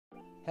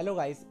Hello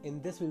guys,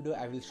 in this video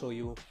I will show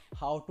you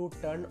how to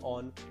turn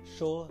on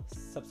show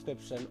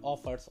subscription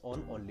offers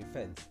on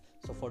OnlyFans.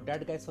 So for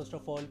that guys, first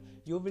of all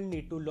you will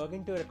need to log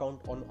into your account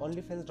on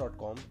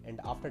onlyfans.com, and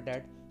after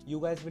that you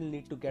guys will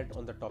need to get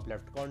on the top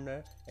left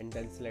corner and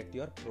then select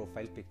your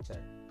profile picture.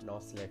 Now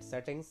select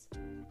settings.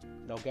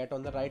 Now get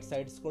on the right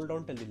side, scroll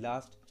down till the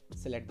last,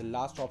 select the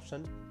last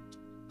option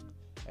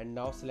and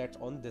now select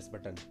on this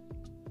button.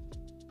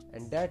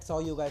 And that's how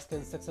you guys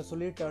can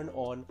successfully turn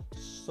on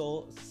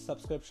show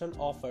subscription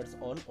offers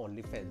on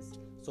OnlyFans.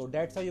 So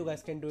that's how you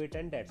guys can do it,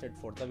 and that's it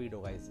for the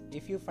video guys.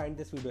 If you find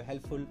this video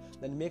helpful,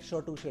 then make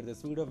sure to share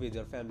this video with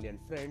your family and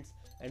friends,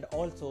 and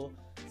also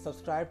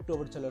subscribe to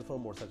our channel for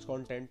more such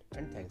content,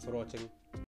 and thanks for watching.